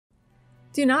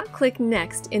Do not click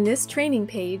Next in this training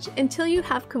page until you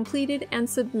have completed and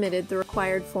submitted the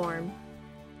required form.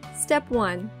 Step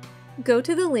 1. Go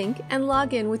to the link and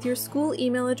log in with your school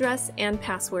email address and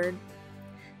password.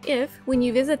 If, when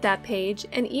you visit that page,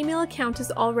 an email account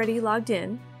is already logged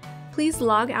in, please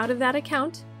log out of that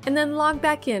account and then log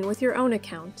back in with your own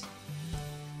account.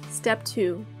 Step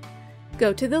 2.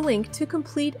 Go to the link to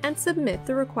complete and submit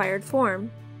the required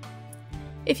form.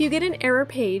 If you get an error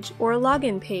page or a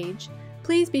login page,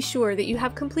 please be sure that you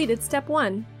have completed Step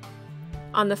 1.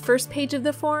 On the first page of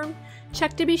the form,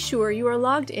 check to be sure you are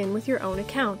logged in with your own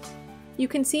account. You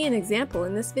can see an example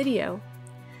in this video.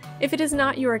 If it is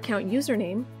not your account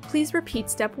username, please repeat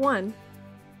Step 1.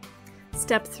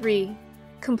 Step 3.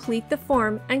 Complete the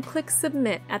form and click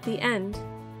Submit at the end.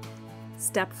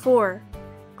 Step 4.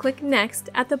 Click Next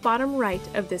at the bottom right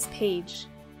of this page.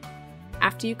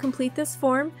 After you complete this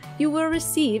form, you will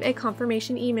receive a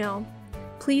confirmation email.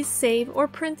 Please save or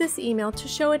print this email to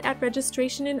show it at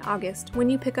registration in August when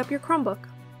you pick up your Chromebook.